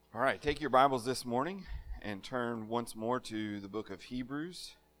All right, take your Bibles this morning and turn once more to the book of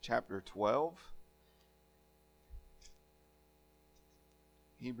Hebrews, chapter 12.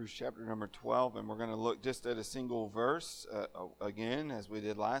 Hebrews chapter number 12, and we're going to look just at a single verse again, as we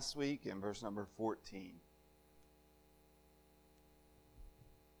did last week, in verse number 14.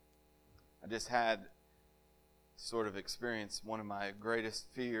 I just had sort of experienced one of my greatest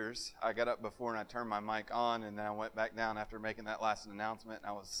fears. I got up before and I turned my mic on, and then I went back down after making that last announcement, and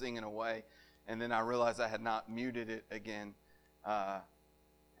I was singing away, and then I realized I had not muted it again.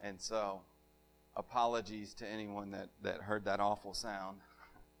 And so, apologies to anyone that heard that awful sound.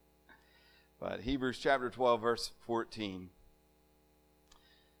 But Hebrews chapter 12, verse 14.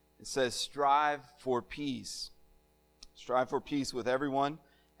 It says, strive for peace. Strive for peace with everyone,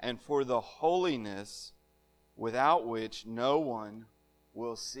 and for the holiness without which no one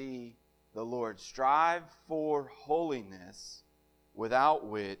will see the Lord. Strive for holiness, without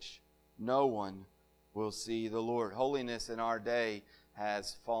which no one will see the Lord. Holiness in our day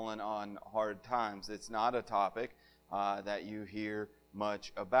has fallen on hard times. It's not a topic that you hear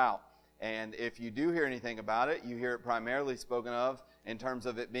much about. And if you do hear anything about it, you hear it primarily spoken of in terms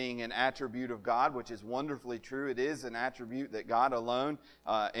of it being an attribute of God, which is wonderfully true. It is an attribute that God alone,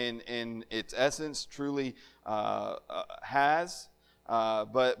 in its essence, truly has.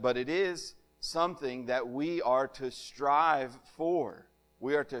 But it is something that we are to strive for.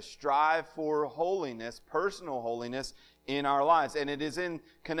 We are to strive for holiness, personal holiness, in our lives. And it is in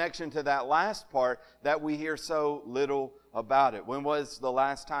connection to that last part that we hear so little about it. When was the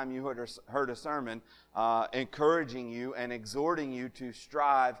last time you heard a sermon encouraging you and exhorting you to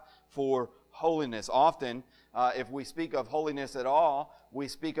strive for holiness? Often, if we speak of holiness at all, we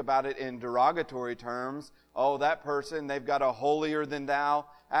speak about it in derogatory terms. Oh, that person, they've got a holier-than-thou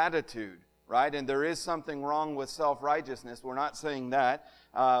attitude, right? And there is something wrong with self-righteousness. We're not saying that.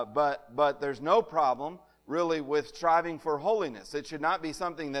 But there's no problem really with striving for holiness. It should not be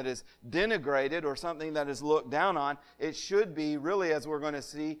something that is denigrated or something that is looked down on. It should be really, as we're going to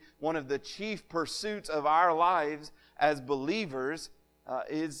see, one of the chief pursuits of our lives as believers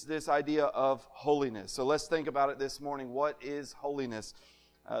is this idea of holiness. So let's think about it this morning. What is holiness?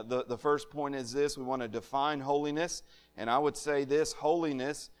 The first point is this. We want to define holiness. And I would say this: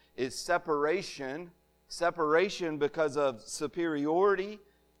 holiness is separation because of superiority,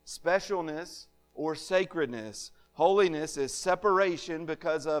 specialness, or sacredness. Holiness is separation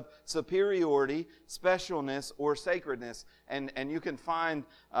because of superiority, specialness, or sacredness. And you can find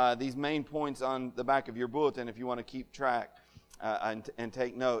these main points on the back of your bulletin if you want to keep track and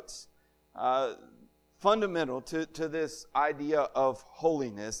take notes. Fundamental to this idea of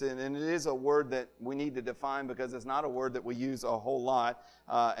holiness, and it is a word that we need to define because it's not a word that we use a whole lot,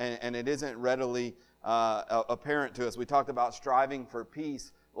 and it isn't readily apparent to us. We talked about striving for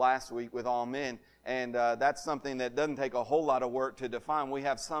peace last week with all men, and that's something that doesn't take a whole lot of work to define. We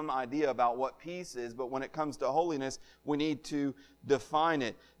have some idea about what peace is, but when it comes to holiness, we need to define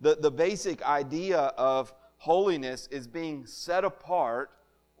it. The basic idea of holiness is being set apart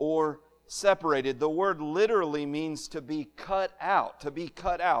or separated. The word literally means to be cut out,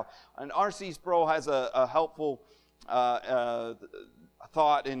 And R.C. Sproul has a helpful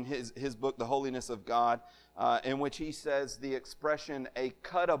thought in his book, The Holiness of God, in which he says the expression a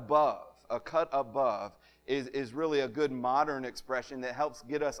cut above is really a good modern expression that helps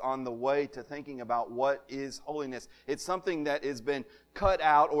get us on the way to thinking about what is holiness. It's something that has been cut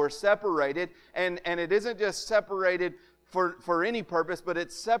out or separated, and it isn't just separated for any purpose, but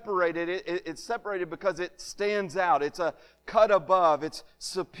it's separated because it stands out. It's a cut above. It's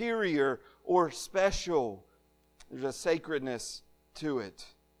superior or special. There's a sacredness to it.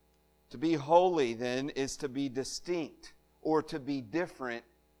 To be holy, then, is to be distinct or to be different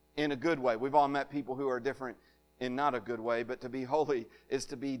in a good way. We've all met people who are different in not a good way, but to be holy is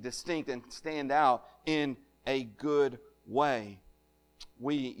to be distinct and stand out in a good way.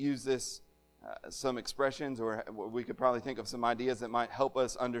 We use this, some expressions, or we could probably think of some ideas that might help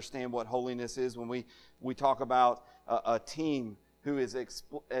us understand what holiness is when we talk about a team who is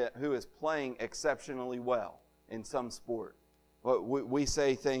playing exceptionally well in some sport. We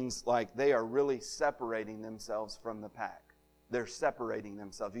say things like they are really separating themselves from the pack. They're separating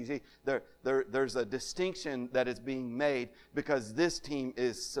themselves. You see, there's a distinction that is being made because this team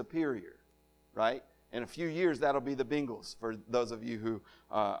is superior, right? In a few years, that'll be the Bengals for those of you who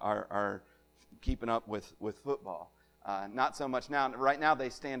are keeping up with football. Not so much now. Right now, they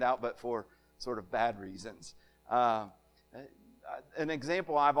stand out, but for sort of bad reasons. An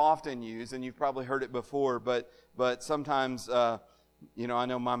example I've often used, and you've probably heard it before, but sometimes, I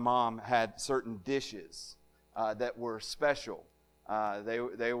know my mom had certain dishes that were special.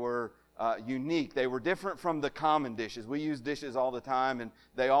 They were unique. They were different from the common dishes. We use dishes all the time, and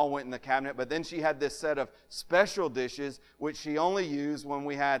they all went in the cabinet. But then she had this set of special dishes, which she only used when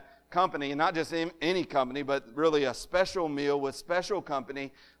we had company, and not just any company, but really a special meal with special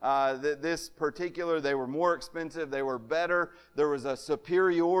company. This particular, they were more expensive, they were better, there was a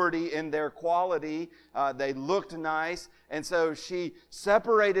superiority in their quality, they looked nice, and so she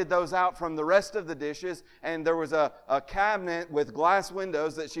separated those out from the rest of the dishes, and there was a cabinet with glass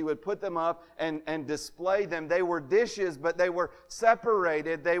windows that she would put them up and display them. They were dishes, but they were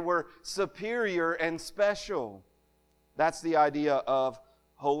separated, they were superior and special. That's the idea of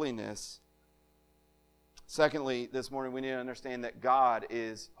holiness. Secondly, this morning we need to understand that God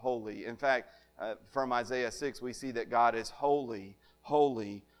is holy. In fact, from Isaiah 6, we see that God is holy,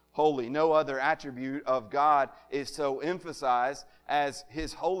 holy, holy. No other attribute of God is so emphasized as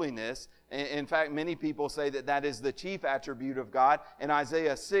His holiness. In fact, many people say that that is the chief attribute of God. And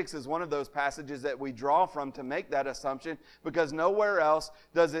Isaiah 6 is one of those passages that we draw from to make that assumption, because nowhere else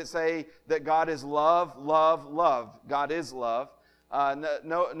does it say that God is love, love, love. God is love.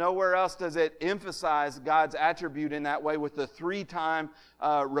 Nowhere else does it emphasize God's attribute in that way, with the 3-time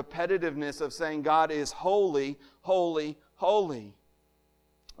repetitiveness of saying God is holy, holy, holy.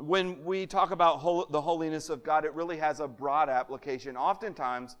 When we talk about the holiness of God, it really has a broad application.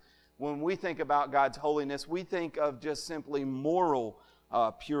 Oftentimes, when we think about God's holiness, we think of just simply moral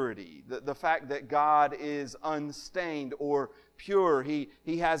purity. The fact that God is unstained or pure.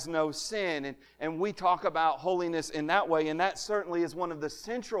 He has no sin. And we talk about holiness in that way, and that certainly is one of the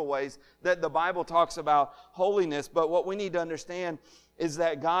central ways that the Bible talks about holiness. But what we need to understand is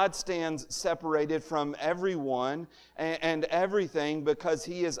that God stands separated from everyone and everything, because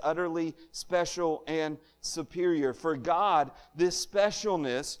He is utterly special and superior. For God, this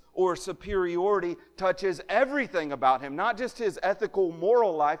specialness or superiority touches everything about Him, not just His ethical,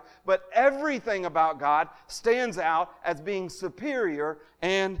 moral life, but everything about God stands out as being superior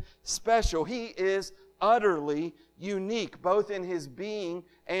and special. He is utterly unique, both in His being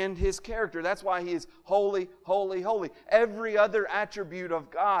and His character. That's why He is holy, holy, holy. Every other attribute of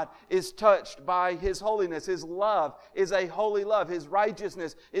God is touched by His holiness. His love is a holy love. His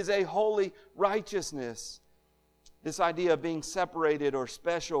righteousness is a holy righteousness. This idea of being separated or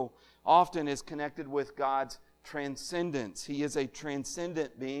special often is connected with God's transcendence. He is a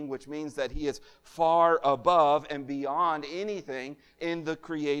transcendent being, which means that He is far above and beyond anything in the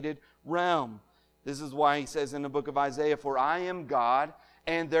created realm. This is why He says in the book of Isaiah, "For I am God,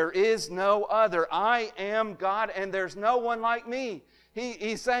 and there is no other. I am God, and there's no one like me."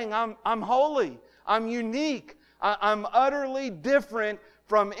 He's saying, I'm holy. I'm unique. I'm utterly different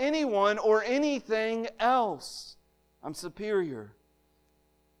from anyone or anything else. I'm superior.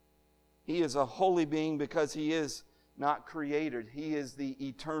 He is a holy being because He is not created. He is the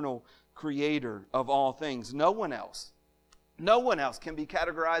eternal creator of all things. No one else can be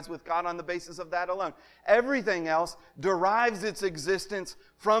categorized with God on the basis of that alone. Everything else derives its existence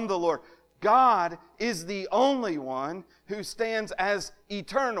from the Lord. God is the only one who stands as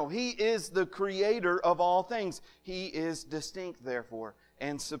eternal. He is the creator of all things. He is distinct, therefore,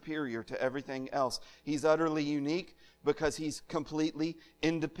 and superior to everything else. He's utterly unique because He's completely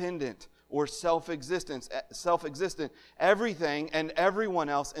independent or self-existent. Everything and everyone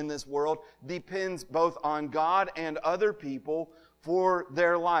else in this world depends both on God and other people for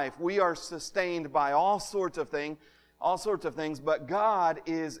their life. We are sustained by all sorts of things, but God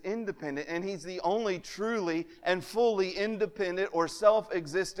is independent, and He's the only truly and fully independent or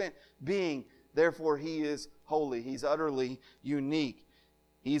self-existent being. Therefore, He is holy. He's utterly unique.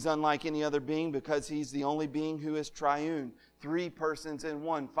 He's unlike any other being because He's the only being who is triune. 3 persons in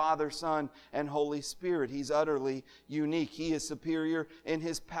one, Father, Son, and Holy Spirit. He's utterly unique. He is superior in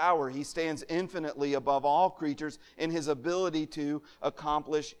His power. He stands infinitely above all creatures in His ability to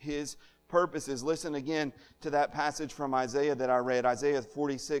accomplish His purposes. Listen again to that passage from Isaiah that I read, Isaiah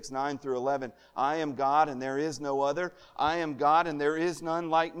 46, 9 through 11. "I am God and there is no other. I am God and there is none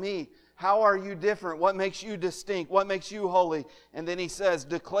like me." How are you different? What makes you distinct? What makes you holy? And then He says,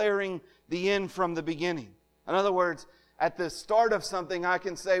 declaring the end from the beginning. In other words, at the start of something, I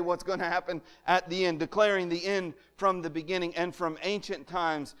can say what's going to happen at the end, declaring the end from the beginning, and from ancient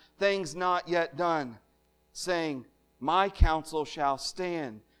times, things not yet done, saying, "My counsel shall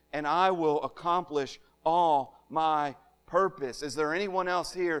stand, and I will accomplish all my purpose." Is there anyone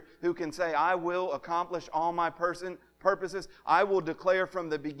else here who can say, "I will accomplish all my purposes. I will declare from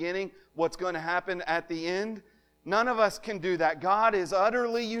the beginning what's going to happen at the end"? None of us can do that. God is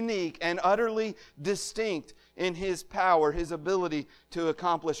utterly unique and utterly distinct in His power, His ability to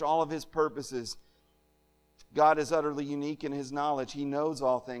accomplish all of His purposes. God is utterly unique in His knowledge. He knows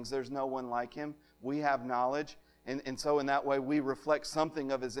all things. There's no one like Him. We have knowledge. And so in that way we reflect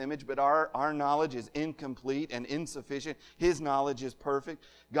something of His image, but our knowledge is incomplete and insufficient. His knowledge is perfect.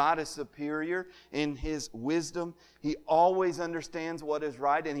 God is superior in His wisdom. He always understands what is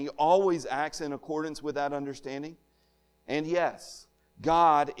right, and He always acts in accordance with that understanding. And yes,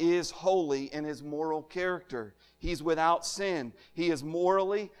 God is holy in His moral character. He's without sin. He is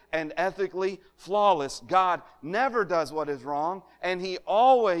morally and ethically flawless. God never does what is wrong, and He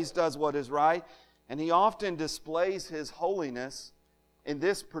always does what is right. And He often displays His holiness in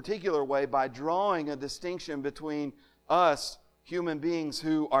this particular way by drawing a distinction between us, human beings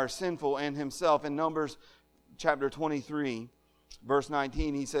who are sinful, and Himself. In Numbers chapter 23, verse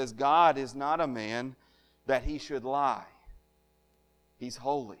 19, He says, God is not a man that He should lie. He's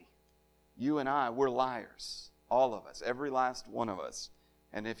holy. You and I, we're liars. All of us, every last one of us.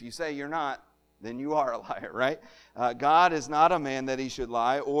 And if you say you're not, then you are a liar, right? God is not a man that He should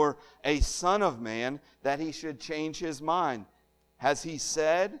lie, or a son of man that He should change His mind. Has He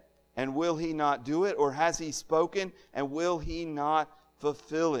said, and will He not do it? Or has He spoken, and will He not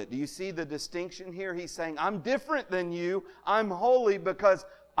fulfill it? Do you see the distinction here? He's saying, I'm different than you. I'm holy because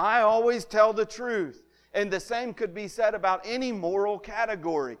I always tell the truth. And the same could be said about any moral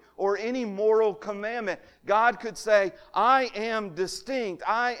category or any moral commandment. God could say, I am distinct.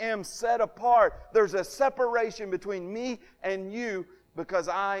 I am set apart. There's a separation between me and you because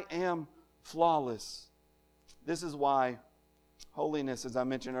I am flawless. This is why holiness, as I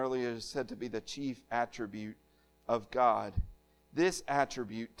mentioned earlier, is said to be the chief attribute of God. This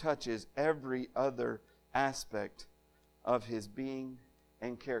attribute touches every other aspect of His being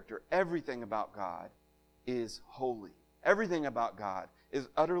and character. Everything about God is holy. Everything about God is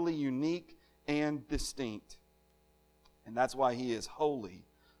utterly unique and distinct. And that's why He is holy,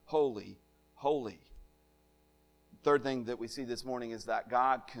 holy, holy. Third thing that we see this morning is that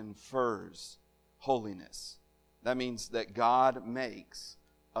God confers holiness. That means that God makes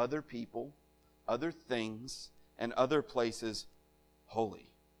other people, other things, and other places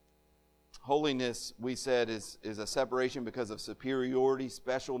holy. Holiness, we said, is a separation because of superiority,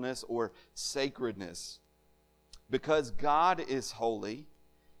 specialness, or sacredness. Because God is holy,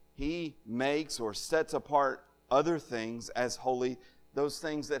 He makes or sets apart other things as holy, those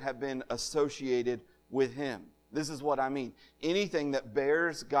things that have been associated with Him. This is what I mean. Anything that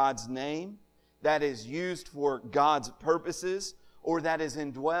bears God's name, that is used for God's purposes, or that is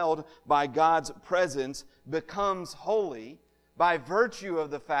indwelled by God's presence, becomes holy by virtue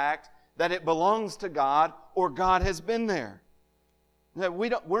of the fact that it belongs to God or God has been there.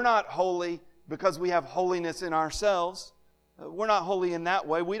 We're not holy because we have holiness in ourselves. We're not holy in that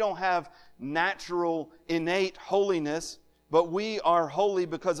way. We don't have natural, innate holiness, but we are holy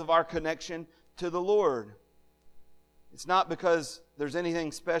because of our connection to the Lord. It's not because there's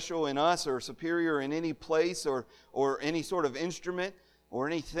anything special in us or superior in any place or any sort of instrument or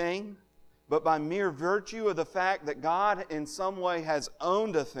anything, but by mere virtue of the fact that God in some way has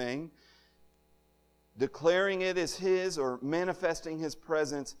owned a thing, declaring it as His or manifesting His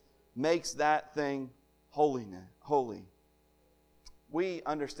presence makes that thing holy. We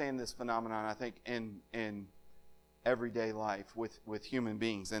understand this phenomenon, I think, in everyday life with human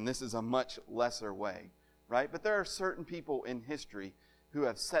beings, and this is a much lesser way, right? But there are certain people in history who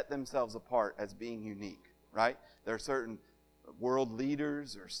have set themselves apart as being unique, right? There are certain world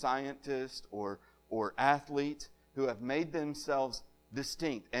leaders or scientists or athletes who have made themselves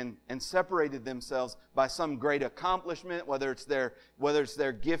distinct and separated themselves by some great accomplishment, whether it's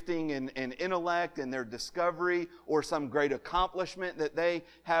their gifting and intellect and their discovery or some great accomplishment that they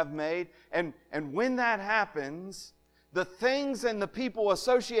have made. And when that happens, the things and the people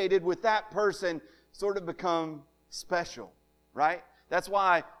associated with that person sort of become special, right? That's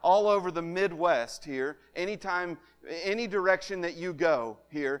why all over the Midwest here, anytime, any direction that you go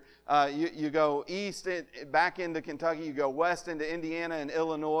here, you go east back into Kentucky, you go west into Indiana and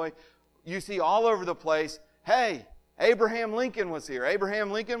Illinois, you see all over the place, hey, Abraham Lincoln was here. Abraham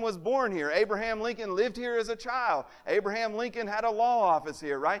Lincoln was born here. Abraham Lincoln lived here as a child. Abraham Lincoln had a law office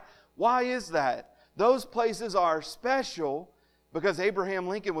here, right? Why is that? Those places are special because Abraham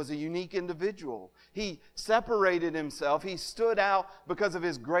Lincoln was a unique individual. He separated himself. He stood out because of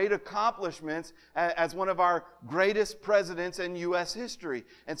his great accomplishments as one of our greatest presidents in U.S. history.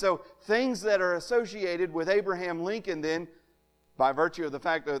 And so things that are associated with Abraham Lincoln then, by virtue of the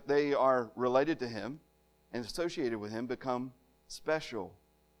fact that they are related to him and associated with him, become special.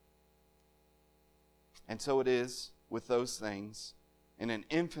 And so it is with those things in an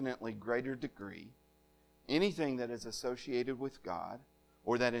infinitely greater degree. Anything that is associated with God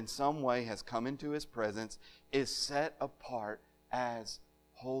or that in some way has come into His presence is set apart as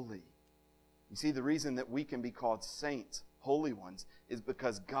holy. You see, the reason that we can be called saints, holy ones, is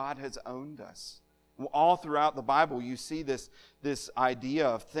because God has owned us. All throughout the Bible, you see this idea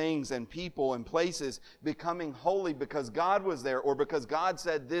of things and people and places becoming holy because God was there or because God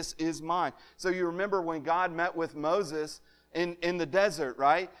said, "This is mine." So you remember when God met with Moses in the desert,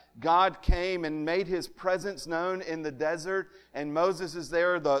 right? God came and made His presence known in the desert, and Moses is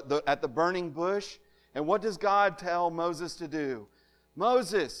there at the burning bush. And what does God tell Moses to do?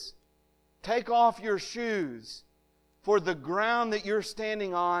 "Moses, take off your shoes, for the ground that you're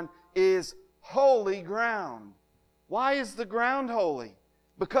standing on is holy ground." Why is the ground holy?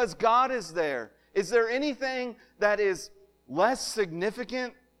 Because God is there. Is there anything that is less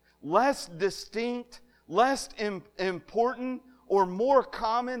significant, less distinct, less important, or more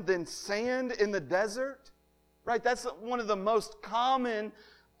common than sand in the desert? Right? That's one of the most common,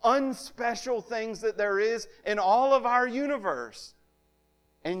 unspecial things that there is in all of our universe.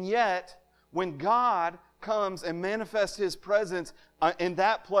 And yet, when God comes and manifests His presence in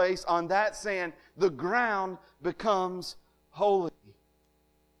that place, on that sand, the ground becomes holy.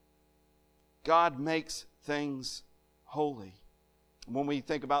 God makes things holy. When we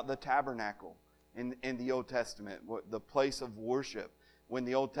think about the tabernacle in the Old Testament, the place of worship, when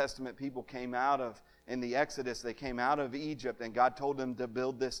the Old Testament people came out of, in the Exodus, they came out of Egypt and God told them to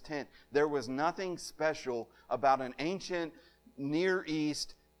build this tent. There was nothing special about an ancient Near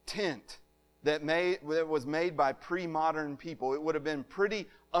East tent that was made by pre-modern people. It would have been pretty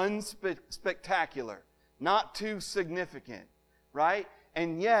unspectacular, not too significant, right?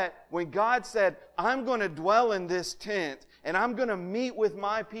 And yet, when God said, "I'm going to dwell in this tent, and I'm going to meet with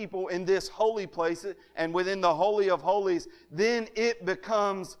my people in this holy place and within the Holy of Holies," then it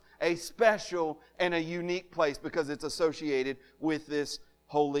becomes a special and a unique place because it's associated with this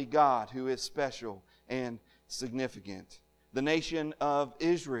holy God who is special and significant. The nation of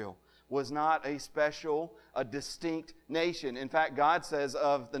Israel was not a distinct nation. In fact, God says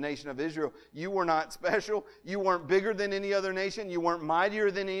of the nation of Israel, "You were not special. You weren't bigger than any other nation. You weren't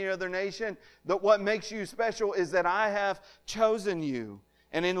mightier than any other nation. But what makes you special is that I have chosen you."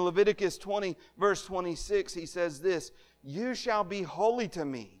 And in Leviticus 20, verse 26, He says this, "You shall be holy to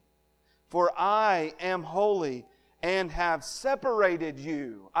me, for I am holy and have separated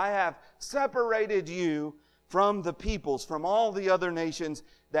you." I have separated you from the peoples, from all the other nations,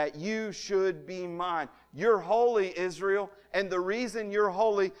 that you should be mine. You're holy, Israel, and the reason you're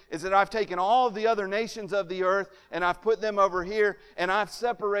holy is that I've taken all the other nations of the earth and I've put them over here and I've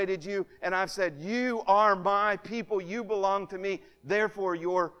separated you and I've said, "You are my people, you belong to me, therefore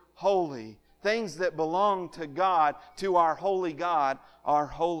you're holy." Things that belong to God, to our holy God, are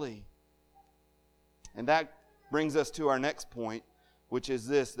holy. And that brings us to our next point, which is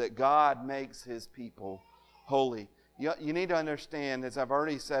this, that God makes His people holy. You need to understand, as I've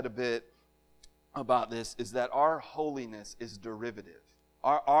already said a bit about this, is that our holiness is derivative.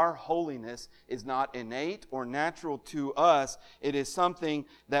 Our holiness is not innate or natural to us. It is something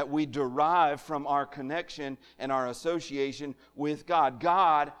that we derive from our connection and our association with God.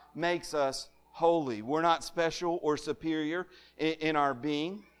 God makes us holy. We're not special or superior in our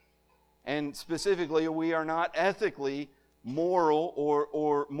being. And specifically, we are not ethically moral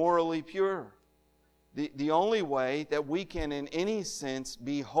or morally pure. The only way that we can in any sense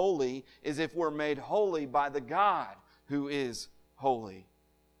be holy is if we're made holy by the God who is holy.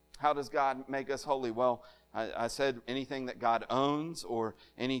 How does God make us holy? Well, I said anything that God owns, or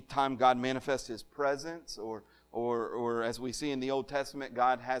any time God manifests His presence, or as we see in the Old Testament,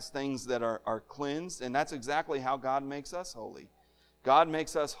 God has things that are cleansed, and that's exactly how God makes us holy. God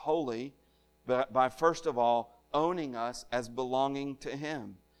makes us holy by first of all owning us as belonging to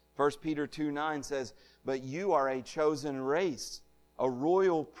Him. 1 Peter 2:9 says, "But you are a chosen race, a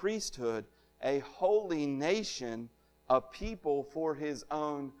royal priesthood, a holy nation, a people for His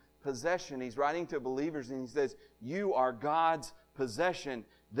own possession." He's writing to believers and he says, "You are God's possession.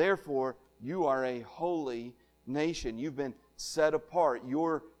 Therefore, you are a holy nation." You've been set apart.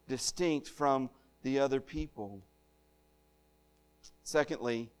 You're distinct from the other people.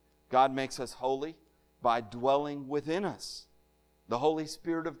 Secondly, God makes us holy by dwelling within us. The Holy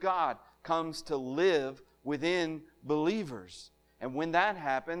Spirit of God comes to live within believers. And when that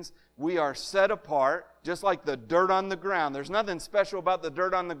happens, we are set apart, just like the dirt on the ground. There's nothing special about the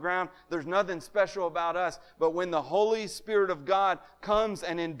dirt on the ground. There's nothing special about us. But when the Holy Spirit of God comes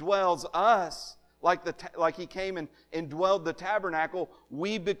and indwells us, like He came and indwelled the tabernacle,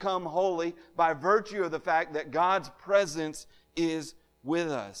 we become holy by virtue of the fact that God's presence is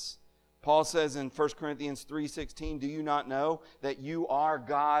with us. Paul says in 1 Corinthians 3:16, do you not know that you are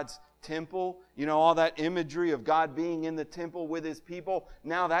God's temple? You know, all that imagery of God being in the temple with His people.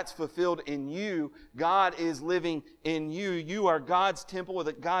 Now that's fulfilled in you. God is living in you. You are God's temple,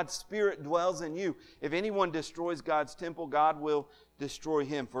 that God's Spirit dwells in you. If anyone destroys God's temple, God will destroy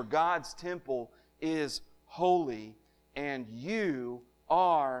him. For God's temple is holy, and you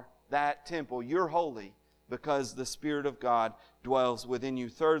are that temple. You're holy because the Spirit of God dwells within you.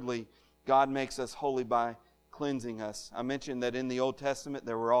 Thirdly, God makes us holy by cleansing us. I mentioned that in the Old Testament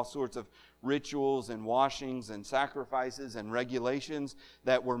there were all sorts of rituals and washings and sacrifices and regulations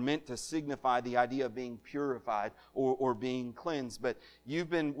that were meant to signify the idea of being purified or being cleansed. But you've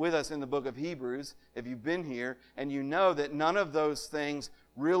been with us in the book of Hebrews, if you've been here, and you know that none of those things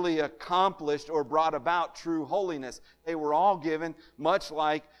really accomplished or brought about true holiness. They were all given, much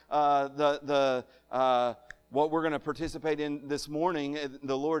like what we're going to participate in this morning,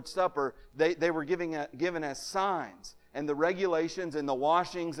 the Lord's Supper. They were given as signs. And the regulations and the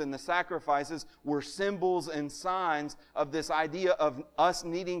washings and the sacrifices were symbols and signs of this idea of us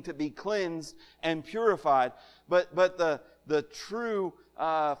needing to be cleansed and purified. But the true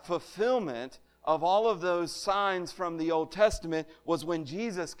fulfillment of all of those signs from the Old Testament was when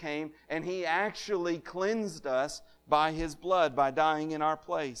Jesus came and He actually cleansed us by His blood, by dying in our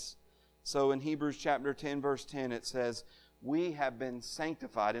place. So in Hebrews chapter 10, verse 10, it says, we have been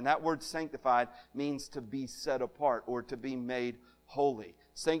sanctified. And that word sanctified means to be set apart or to be made holy.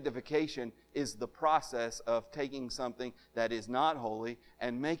 Sanctification is the process of taking something that is not holy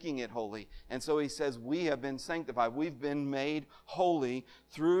and making it holy. And so he says we have been sanctified. We've been made holy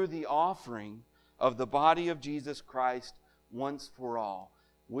through the offering of the body of Jesus Christ once for all.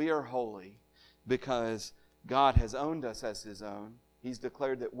 We are holy because God has owned us as His own. He's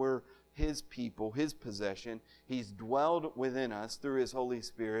declared that we're His people, His possession. He's dwelled within us through His Holy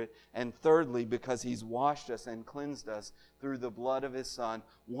Spirit. And thirdly, because He's washed us and cleansed us through the blood of His Son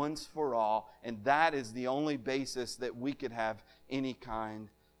once for all. And that is the only basis that we could have any kind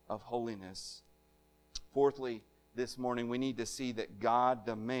of holiness. Fourthly, this morning we need to see that God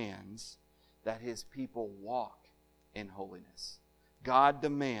demands that His people walk in holiness. God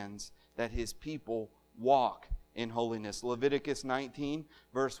demands that His people walk in holiness. Leviticus 19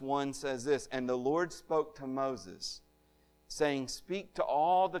 verse 1 says this, and the Lord spoke to Moses, saying, speak to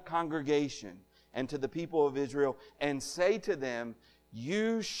all the congregation and to the people of Israel, and say to them,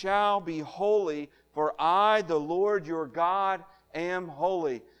 you shall be holy, for I, the Lord your God, am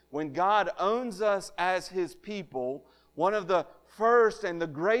holy. When God owns us as His people, one of the first and the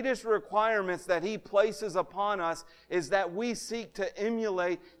greatest requirements that He places upon us is that we seek to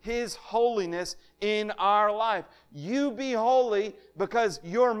emulate His holiness in our life. You be holy because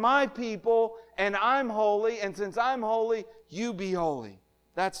you're my people and I'm holy, and since I'm holy, you be holy.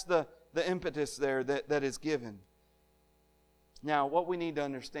 That's the impetus there that is given. Now, what we need to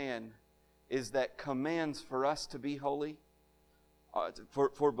understand is that commands for us to be holy,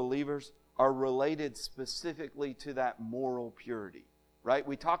 for believers, are related specifically to that moral purity, right?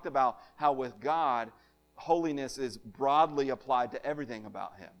 We talked about how with God, holiness is broadly applied to everything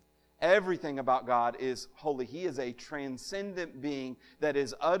about Him. Everything about God is holy. He is a transcendent being that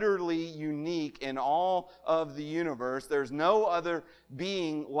is utterly unique in all of the universe. There's no other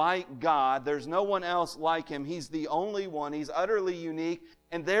being like God. There's no one else like Him. He's the only one. He's utterly unique.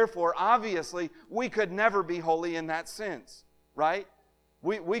 And therefore, obviously, we could never be holy in that sense, right?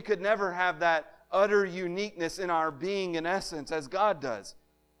 We could never have that utter uniqueness in our being and essence as God does.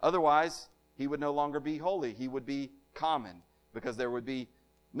 Otherwise, He would no longer be holy. He would be common because there would be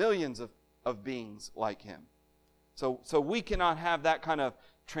millions of beings like Him. So we cannot have that kind of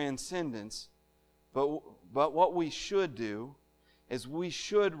transcendence. But what we should do is we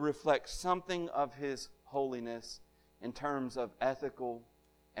should reflect something of His holiness in terms of ethical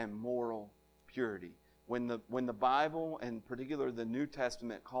and moral purity. When the Bible, and particularly the New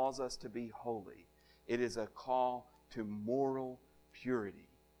Testament, calls us to be holy, it is a call to moral purity.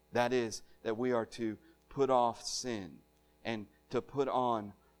 That is, that we are to put off sin and to put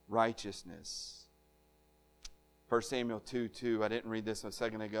on righteousness. 1 Samuel 2:2. I didn't read this a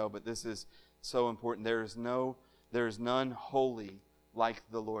second ago, but this is so important. There is none holy like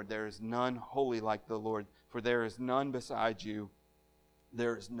the Lord. There is none holy like the Lord, for there is none beside you.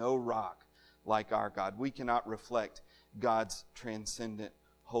 There is no rock like our God. We cannot reflect God's transcendent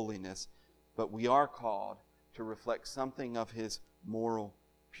holiness, but we are called to reflect something of His moral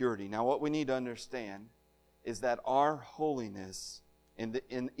purity. Now, what we need to understand is that our holiness,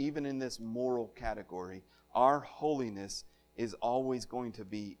 even in this moral category, our holiness is always going to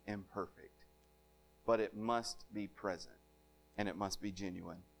be imperfect, but it must be present and it must be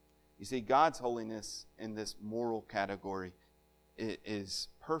genuine. You see, God's holiness in this moral category is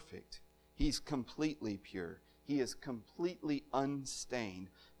perfect. He's completely pure. He is completely unstained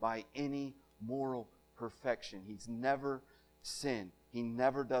by any moral perfection. He's never sinned. He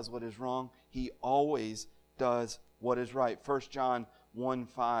never does what is wrong. He always does what is right. 1 John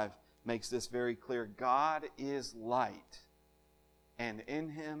 1:5 makes this very clear. God is light, and in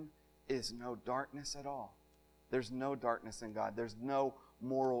Him is no darkness at all. There's no darkness in God. There's no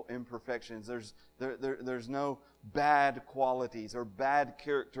moral imperfections. There's no bad qualities or bad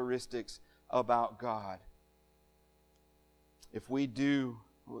characteristics about God. If we do,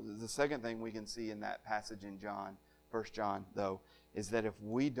 the second thing we can see in that passage in John, 1 John, though, is that if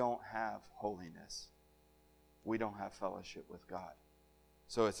we don't have holiness, we don't have fellowship with God.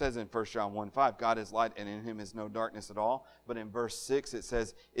 So it says in 1 John 1:5, God is light and in Him is no darkness at all. But in verse 6 it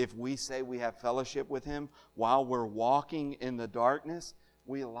says, if we say we have fellowship with Him while we're walking in the darkness,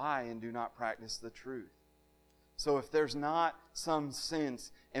 we lie and do not practice the truth. So if there's not some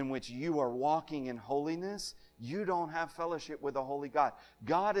sense in which you are walking in holiness, you don't have fellowship with the holy God.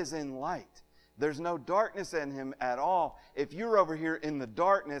 God is in light. There's no darkness in Him at all. If you're over here in the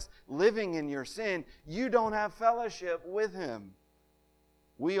darkness, living in your sin, you don't have fellowship with Him.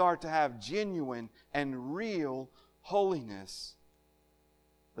 We are to have genuine and real holiness.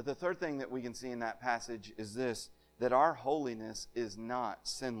 But the third thing that we can see in that passage is this, that our holiness is not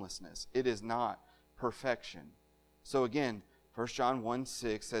sinlessness. It is not perfection. So again, 1 John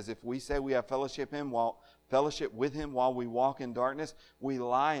 1:6 says, if we say we have fellowship with Him while we walk in darkness, we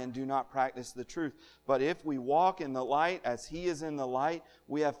lie and do not practice the truth. But if we walk in the light as He is in the light,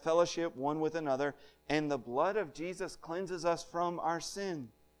 we have fellowship one with another, and the blood of Jesus cleanses us from our sin.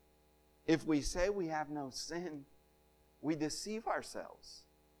 If we say we have no sin, we deceive ourselves,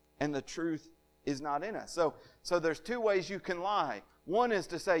 and the truth is not in us. So there's two ways you can lie. One is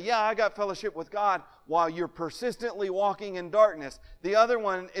to say, yeah, I got fellowship with God while you're persistently walking in darkness. The other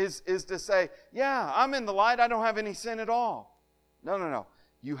one is to say, yeah, I'm in the light, I don't have any sin at all. No.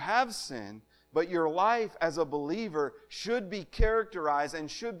 You have sin, but your life as a believer should be characterized and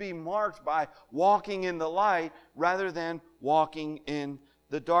should be marked by walking in the light rather than walking in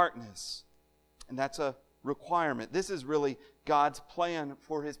the darkness. And that's a requirement. This is really God's plan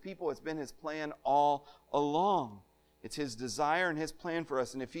for His people. It's been His plan all along. It's His desire and His plan for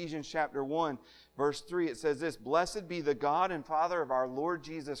us. In Ephesians chapter 1, verse 3, it says this, blessed be the God and Father of our Lord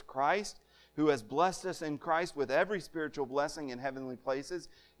Jesus Christ, who has blessed us in Christ with every spiritual blessing in heavenly places,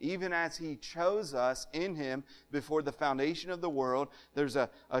 even as He chose us in Him before the foundation of the world. There's a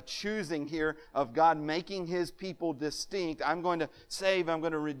choosing here of God making His people distinct. I'm going to save, I'm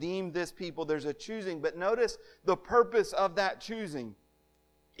going to redeem this people. There's a choosing, but notice the purpose of that choosing.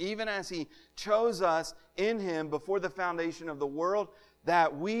 Even as He chose us in Him before the foundation of the world,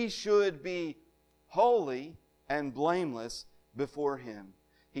 that we should be holy and blameless before Him.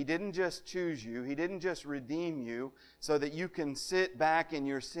 He didn't just choose you. He didn't just redeem you so that you can sit back in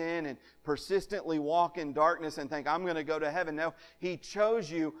your sin and persistently walk in darkness and think, I'm going to go to heaven. No, He chose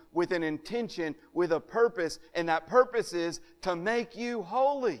you with an intention, with a purpose, and that purpose is to make you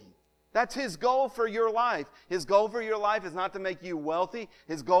holy. That's His goal for your life. His goal for your life is not to make you wealthy.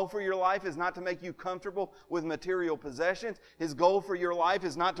 His goal for your life is not to make you comfortable with material possessions. His goal for your life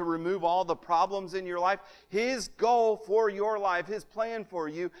is not to remove all the problems in your life. His goal for your life, His plan for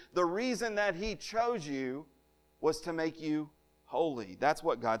you, the reason that He chose you was to make you holy. That's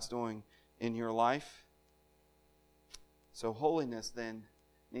what God's doing in your life. So holiness then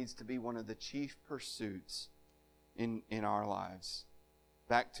needs to be one of the chief pursuits in our lives.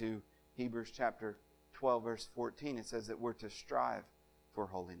 Back to Hebrews chapter 12, verse 14, it says that we're to strive for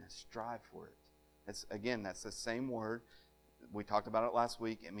holiness. Strive for it. That's the same word. We talked about it last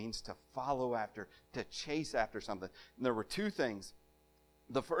week. It means to follow after, to chase after something. And there were two things.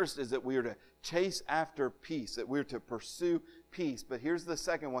 The first is that we are to chase after peace, that we're to pursue peace. But here's the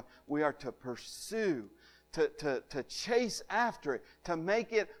second one. We are to pursue, to chase after it, to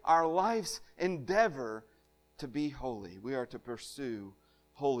make it our life's endeavor to be holy. We are to pursue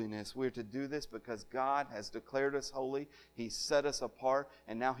holiness. We are to do this because God has declared us holy. He set us apart,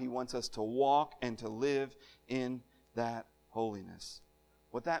 and now He wants us to walk and to live in that holiness.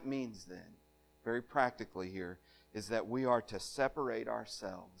 What that means then, very practically here, is that we are to separate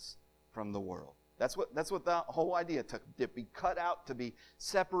ourselves from the world. That's what the whole idea, to be cut out, to be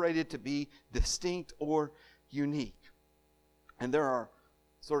separated, to be distinct or unique. And there are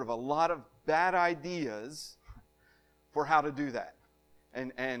sort of a lot of bad ideas for how to do that.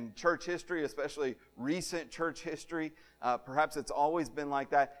 And church history, especially recent church history, perhaps it's always been like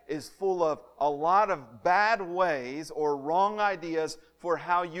that, is full of a lot of bad ways or wrong ideas for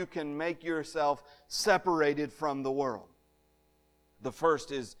how you can make yourself separated from the world. The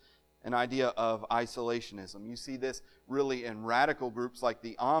first is an idea of isolationism. You see this really in radical groups like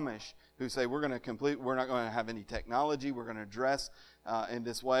the Amish, who say we're not going to have any technology, we're going to dress in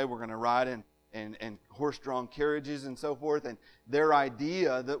this way, we're going to ride in horse-drawn carriages and so forth. And their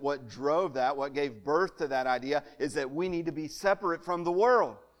idea, that what drove that, what gave birth to that idea, is that we need to be separate from the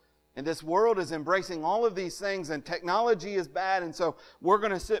world. And this world is embracing all of these things, and technology is bad, and so we're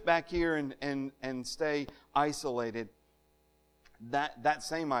going to sit back here and stay isolated. That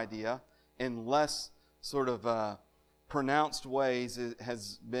same idea, in less sort of pronounced ways,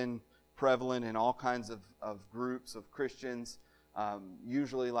 has been prevalent in all kinds of groups of Christians,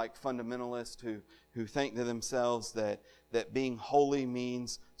 usually like fundamentalists who think to themselves that being holy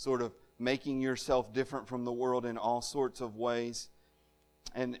means sort of making yourself different from the world in all sorts of ways,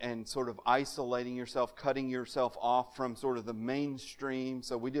 and sort of isolating yourself, cutting yourself off from sort of the mainstream.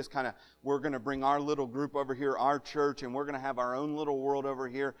 So we're going to bring our little group over here, our church, and we're going to have our own little world over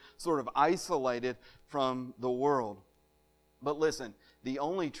here, sort of isolated from the world. But listen, the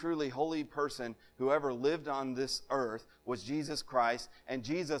only truly holy person who ever lived on this earth was Jesus Christ, and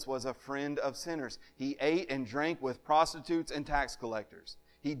Jesus was a friend of sinners. He ate and drank with prostitutes and tax collectors.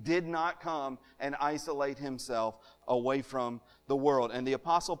 He did not come and isolate himself away from the world. And the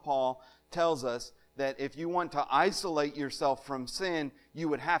Apostle Paul tells us that if you want to isolate yourself from sin, you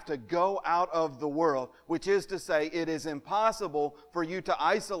would have to go out of the world, which is to say, it is impossible for you to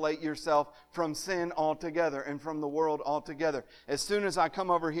isolate yourself from sin altogether and from the world altogether. As soon as I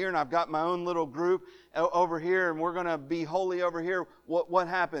come over here and I've got my own little group over here and we're going to be holy over here, what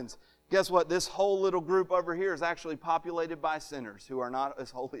happens? Guess what? This whole little group over here is actually populated by sinners who are not as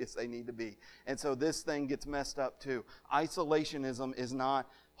holy as they need to be. And so this thing gets messed up too. Isolationism is not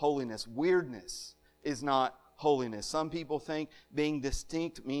holiness. Weirdness is not holiness. Some people think being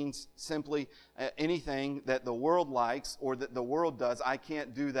distinct means simply anything that the world likes or that the world does. I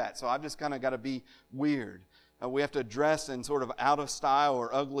can't do that. So I've just kind of got to be weird. We have to dress in sort of out of style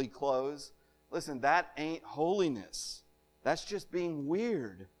or ugly clothes. Listen, that ain't holiness. That's just being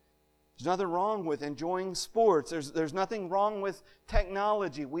weird. There's nothing wrong with enjoying sports. There's nothing wrong with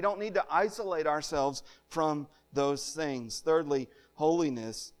technology. We don't need to isolate ourselves from those things. Thirdly,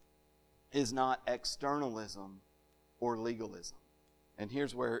 holiness is not externalism or legalism. And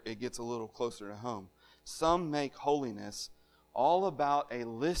here's where it gets a little closer to home. Some make holiness all about a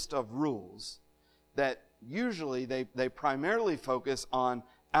list of rules that usually they primarily focus on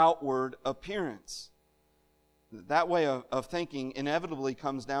outward appearance. That way of thinking inevitably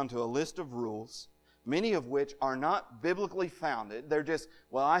comes down to a list of rules, many of which are not biblically founded. They're just,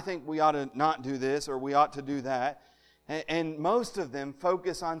 well, I think we ought to not do this or we ought to do that. And most of them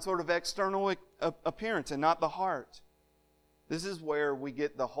focus on sort of external appearance and not the heart. This is where we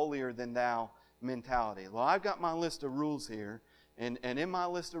get the holier than thou mentality. Well, I've got my list of rules here, and in my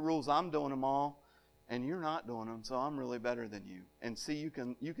list of rules, I'm doing them all, and you're not doing them, so I'm really better than you. And see, you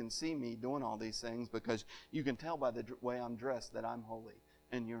can see me doing all these things because you can tell by the way I'm dressed that I'm holy,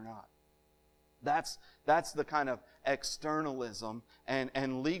 and you're not. That's the kind of externalism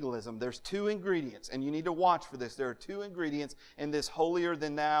and legalism. There's two ingredients, and you need to watch for this. There are two ingredients in this holier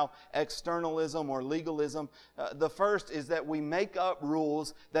than thou externalism or legalism. The first is that we make up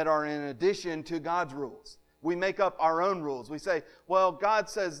rules that are in addition to God's rules. We make up our own rules. We say, well, God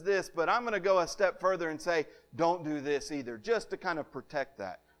says this, but I'm going to go a step further and say, don't do this either, just to kind of protect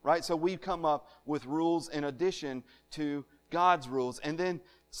that, right? So we come up with rules in addition to God's rules. And then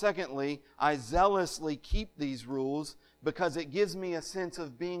secondly, I zealously keep these rules because it gives me a sense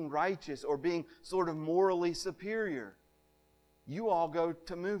of being righteous or being sort of morally superior. You all go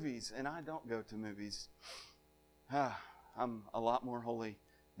to movies, and I don't go to movies. I'm a lot more holy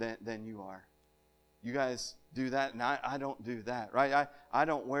than you are. You guys do that, and I don't do that, right? I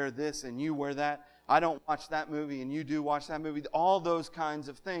don't wear this, and you wear that. I don't watch that movie, and you do watch that movie. All those kinds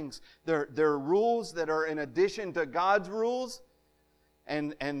of things. They're rules that are in addition to God's rules,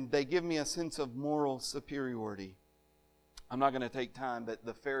 and they give me a sense of moral superiority. I'm not going to take time, but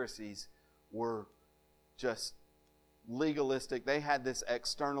the Pharisees were just legalistic. They had this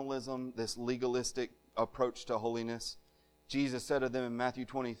externalism, this legalistic approach to holiness. Jesus said to them in Matthew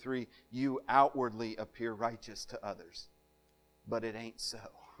 23, you outwardly appear righteous to others, but it ain't so.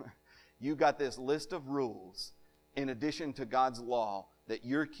 You got this list of rules in addition to God's law that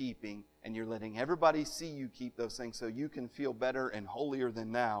you're keeping, and you're letting everybody see you keep those things so you can feel better and holier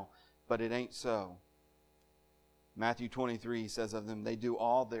than thou, but it ain't so. Matthew 23 says of them, they do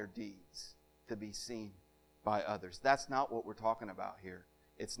all their deeds to be seen by others. That's not what we're talking about here.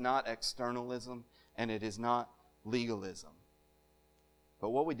 It's not externalism, and it is not legalism. But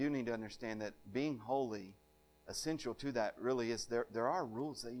what we do need to understand that being holy, essential to that really is there are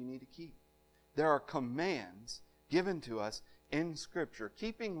rules that you need to keep. There are commands given to us in Scripture.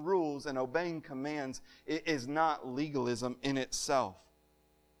 Keeping rules and obeying commands is not legalism in itself.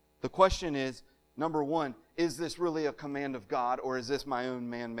 The question is, number one, is this really a command of God, or is this my own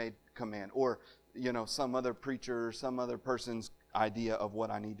man-made command? Or, some other preacher or some other person's idea of what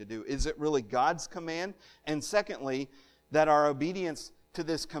I need to do? Is it really God's command? And secondly, that our obedience to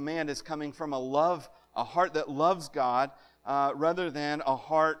this command is coming from a heart that loves God, rather than a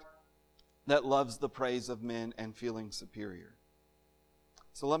heart that loves the praise of men and feeling superior.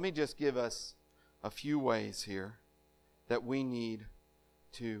 So let me just give us a few ways here that we need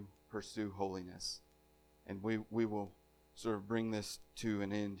to pursue holiness. And we will sort of bring this to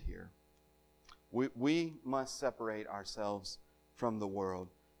an end here. We must separate ourselves from the world.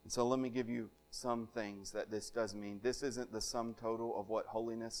 And so let me give you some things that this does mean. This isn't the sum total of what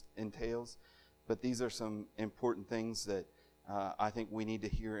holiness entails, but these are some important things that I think we need to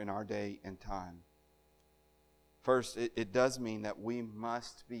hear in our day and time. First, it does mean that we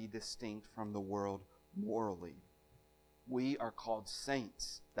must be distinct from the world morally. We are called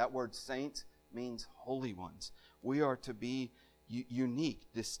saints. That word saints means holy ones. We are to be unique,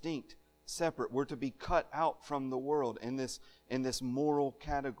 distinct, separate. We're to be cut out from the world in this moral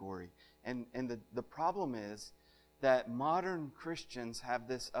category. And the problem is that modern Christians have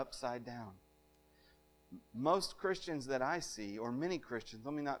this upside down. Most Christians that I see, or many Christians,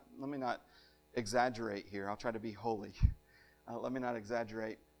 let me not exaggerate here. I'll try to be holy. Let me not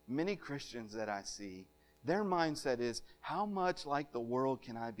exaggerate. Many Christians that I see, their mindset is, how much like the world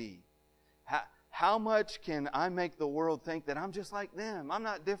can I be? How much can I make the world think that I'm just like them? I'm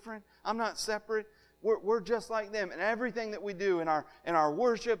not different. I'm not separate. We're just like them. And everything that we do in our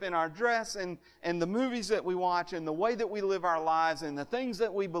worship, in our dress, and the movies that we watch, and the way that we live our lives, and the things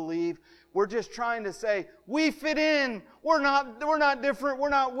that we believe, we're just trying to say, we fit in. We're not different. We're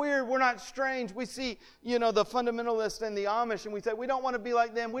not weird. We're not strange. We see, the fundamentalists and the Amish, and we say, we don't want to be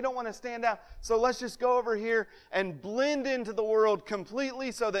like them. We don't want to stand out. So let's just go over here and blend into the world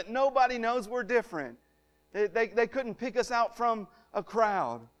completely so that nobody knows we're different. They couldn't pick us out from a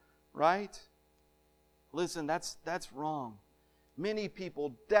crowd, right? Listen, that's wrong. Many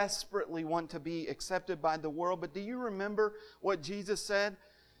people desperately want to be accepted by the world, but do you remember what Jesus said?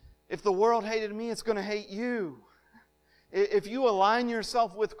 If the world hated me, it's going to hate you. If you align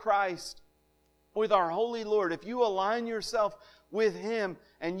yourself with Christ, with our holy Lord, if you align yourself with Him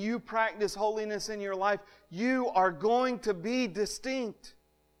and you practice holiness in your life, you are going to be distinct.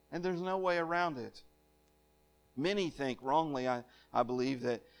 And there's no way around it. Many think wrongly, I believe,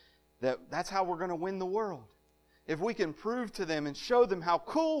 that's how we're going to win the world. If we can prove to them and show them how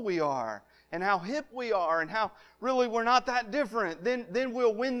cool we are and how hip we are and how really we're not that different, then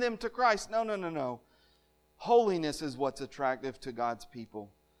we'll win them to Christ. No. Holiness is what's attractive to God's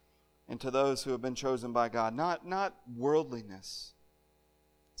people and to those who have been chosen by God, not worldliness.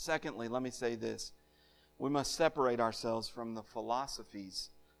 Secondly, let me say this. We must separate ourselves from the philosophies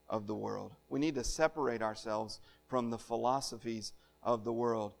of the world. We need to separate ourselves from the philosophies of the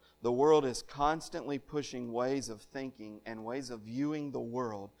world. The world is constantly pushing ways of thinking and ways of viewing the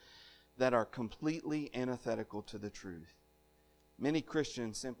world that are completely antithetical to the truth. Many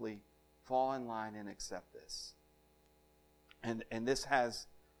Christians simply fall in line and accept this. And this has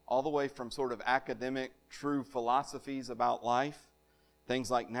all the way from sort of academic, true philosophies about life, things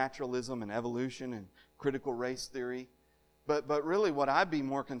like naturalism and evolution and critical race theory. But really what I'd be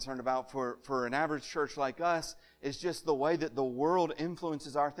more concerned about for an average church like us is just the way that the world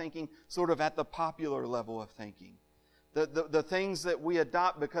influences our thinking sort of at the popular level of thinking. The things that we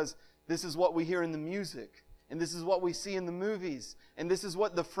adopt because this is what we hear in the music, and this is what we see in the movies, and this is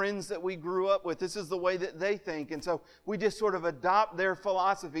what the friends that we grew up with, this is the way that they think. And so we just sort of adopt their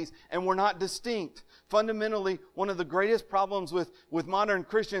philosophies, and we're not distinct. Fundamentally, one of the greatest problems with modern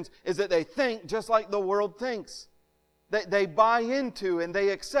Christians is that they think just like the world thinks. They buy into and they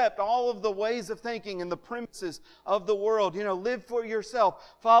accept all of the ways of thinking and the premises of the world. Live for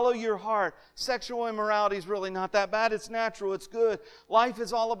yourself. Follow your heart. Sexual immorality is really not that bad. It's natural. It's good. Life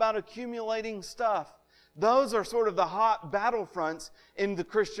is all about accumulating stuff. Those are sort of the hot battlefronts in the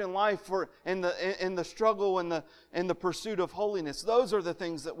Christian life in the struggle and the pursuit of holiness. Those are the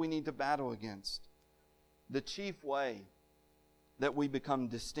things that we need to battle against. The chief way that we become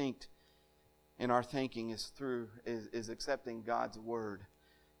distinct in our thinking is accepting God's Word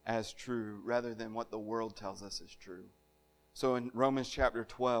as true rather than what the world tells us is true. So in Romans chapter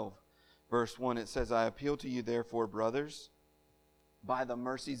 12, verse 1, it says, I appeal to you, therefore, brothers, by the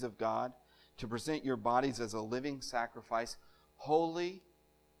mercies of God, to present your bodies as a living sacrifice, holy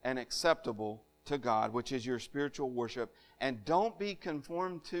and acceptable to God, which is your spiritual worship. And don't be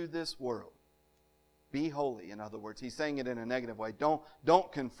conformed to this world. Be holy, in other words. He's saying it in a negative way.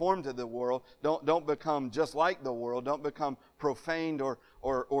 Don't conform to the world. Don't become just like the world. Don't become profaned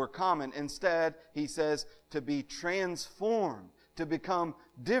or common. Instead, he says to be transformed, to become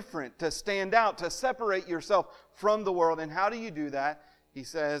different, to stand out, to separate yourself from the world. And how do you do that? He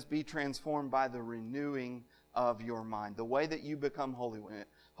says, be transformed by the renewing of your mind. The way that you become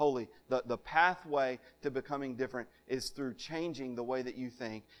holy, the pathway to becoming different is through changing the way that you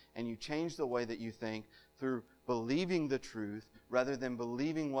think. And you change the way that you think through believing the truth rather than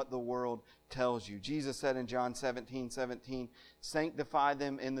believing what the world tells you. Jesus said in John 17:17, sanctify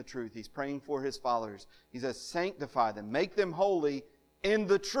them in the truth. He's praying for His followers. He says, sanctify them, make them holy in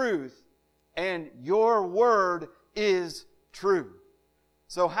the truth, and your word is true.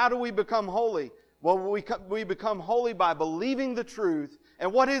 So how do we become holy? Well, we become holy by believing the truth.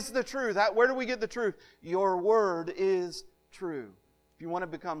 And what is the truth? Where do we get the truth? Your word is true. If you want to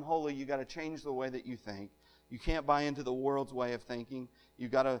become holy, you got to change the way that you think. You can't buy into the world's way of thinking. You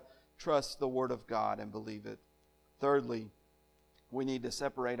got to trust the Word of God and believe it. Thirdly, we need to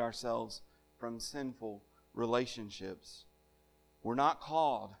separate ourselves from sinful relationships. We're not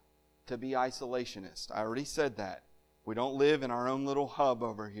called to be isolationists. I already said that. We don't live in our own little hub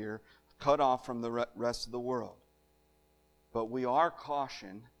over here, cut off from the rest of the world. But we are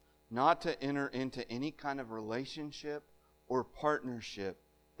cautioned not to enter into any kind of relationship or partnership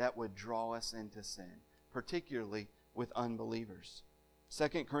that would draw us into sin, particularly with unbelievers.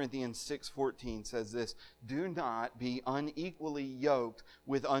 2 Corinthians 6:14 says this, do not be unequally yoked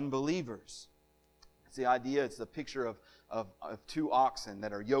with unbelievers. It's the idea, it's the picture of two oxen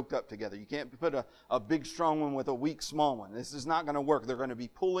that are yoked up together. You can't put a big strong one with a weak small one. This is not going to work. They're going to be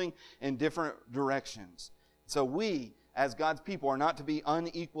pulling in different directions. So we, as God's people, are not to be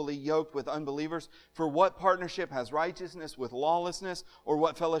unequally yoked with unbelievers. For what partnership has righteousness with lawlessness? Or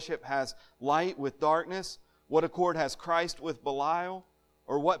what fellowship has light with darkness? What accord has Christ with Belial?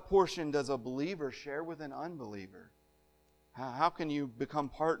 Or what portion does a believer share with an unbeliever? How can you become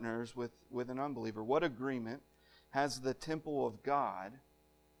partners with an unbeliever? What agreement has the temple of God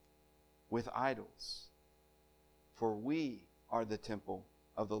with idols? For we are the temple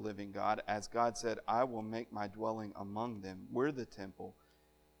of the living God. As God said, I will make my dwelling among them. We're the temple.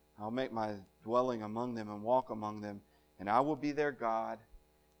 I'll make my dwelling among them and walk among them, and I will be their God,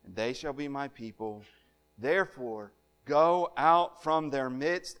 and they shall be my people. Therefore, go out from their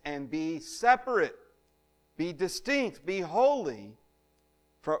midst and be separate, be distinct, be holy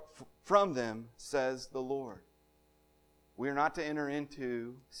from them, says the Lord. We are not to enter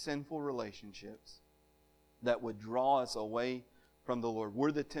into sinful relationships that would draw us away from the Lord.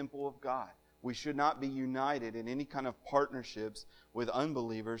 We're the temple of God. We should not be united in any kind of partnerships with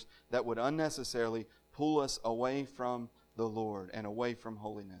unbelievers that would unnecessarily pull us away from the Lord and away from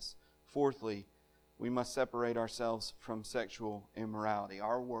holiness. Fourthly, we must separate ourselves from sexual immorality.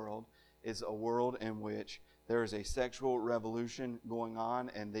 Our world is a world in which there is a sexual revolution going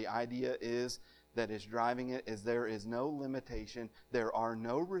on, and the idea is that is driving it is there is no limitation. There are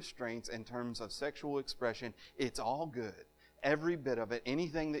no restraints in terms of sexual expression. It's all good. Every bit of it,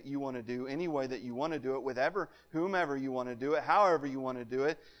 anything that you want to do, any way that you want to do it, with whomever you want to do it, however you want to do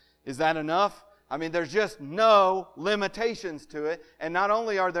it. Is that enough? I mean, there's just no limitations to it. And not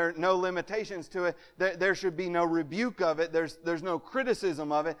only are there no limitations to it, there should be no rebuke of it. There's no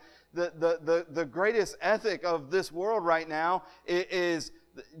criticism of it. The greatest ethic of this world right now is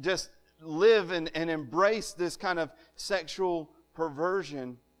just live and embrace this kind of sexual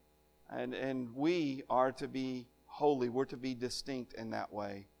perversion. And we are to be holy. We're to be distinct in that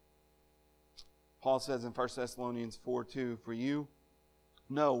way. Paul says in 1 Thessalonians 4:2, for you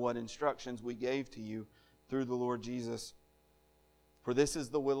know what instructions we gave to you through the Lord Jesus. For this is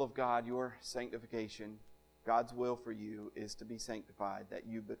the will of God, your sanctification. God's will for you is to be sanctified, that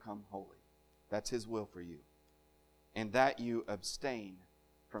you become holy. That's His will for you. And that you abstain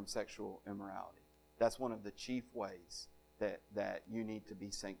from sexual immorality. That's one of the chief ways that you need to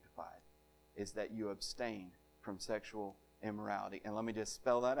be sanctified, is that you abstain from sexual immorality. And let me just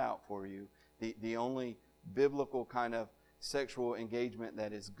spell that out for you. The only biblical kind of sexual engagement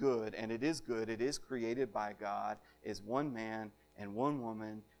that is good, and it is good, it is created by God, is one man and one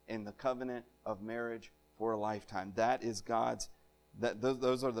woman in the covenant of marriage for a lifetime. That is God's,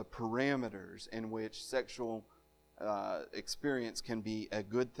 those are the parameters in which sexual experience can be a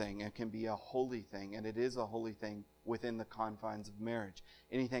good thing. It can be a holy thing, and it is a holy thing within the confines of marriage.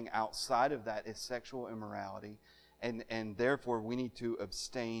 Anything outside of that is sexual immorality, and therefore we need to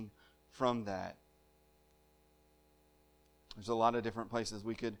abstain from that. There's a lot of different places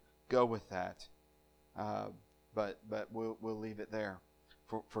we could go with that, but we'll leave it there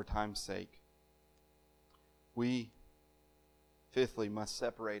for time's sake. We, fifthly, must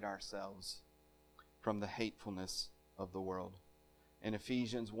separate ourselves from the hatefulness of the world. In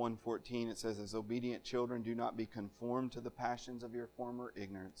Ephesians 1:14 it says, "As obedient children, do not be conformed to the passions of your former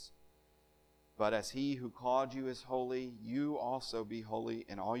ignorance. But as He who called you is holy, you also be holy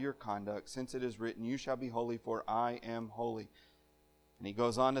in all your conduct, since it is written, you shall be holy, for I am holy." And he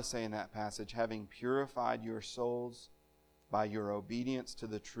goes on to say in that passage, "Having purified your souls by your obedience to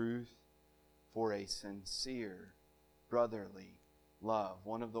the truth for a sincere brotherly love."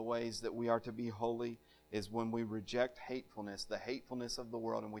 One of the ways that we are to be holy is when we reject hatefulness, the hatefulness of the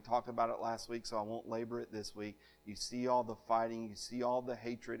world. And we talked about it last week, so I won't labor it this week. You see all the fighting, you see all the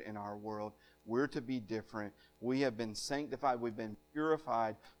hatred in our world. We're to be different. We have been sanctified, we've been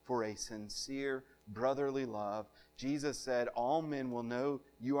purified for a sincere brotherly love. Jesus said, "All men will know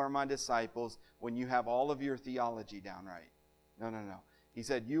you are my disciples when you have all of your theology down right." No. He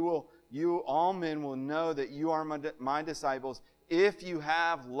said, all men will know that you are my disciples if you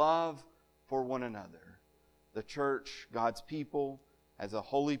have love for one another. The church, God's people, as a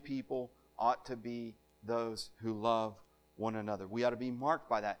holy people, ought to be those who love one another. We ought to be marked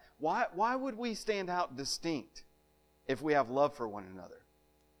by that. Why would we stand out distinct if we have love for one another?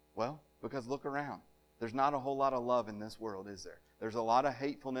 Well, because look around. There's not a whole lot of love in this world, is there? There's a lot of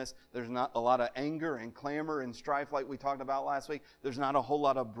hatefulness. There's not a lot of anger and clamor and strife like we talked about last week. There's not a whole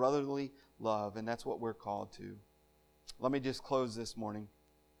lot of brotherly love, and that's what we're called to. Let me just close this morning,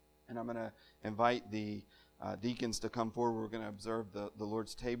 and I'm going to invite the deacons to come forward. We're going to observe the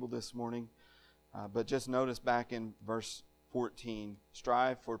Lord's table this morning. But just notice back in verse 14,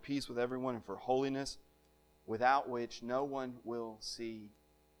 "Strive for peace with everyone and for holiness, without which no one will see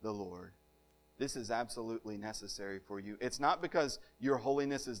the Lord." This is absolutely necessary for you. It's not because your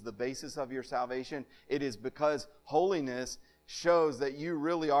holiness is the basis of your salvation. It is because holiness shows that you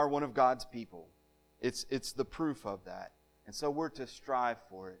really are one of God's people. It's the proof of that. And so we're to strive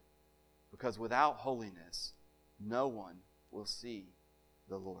for it, because without holiness, no one will see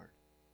the Lord.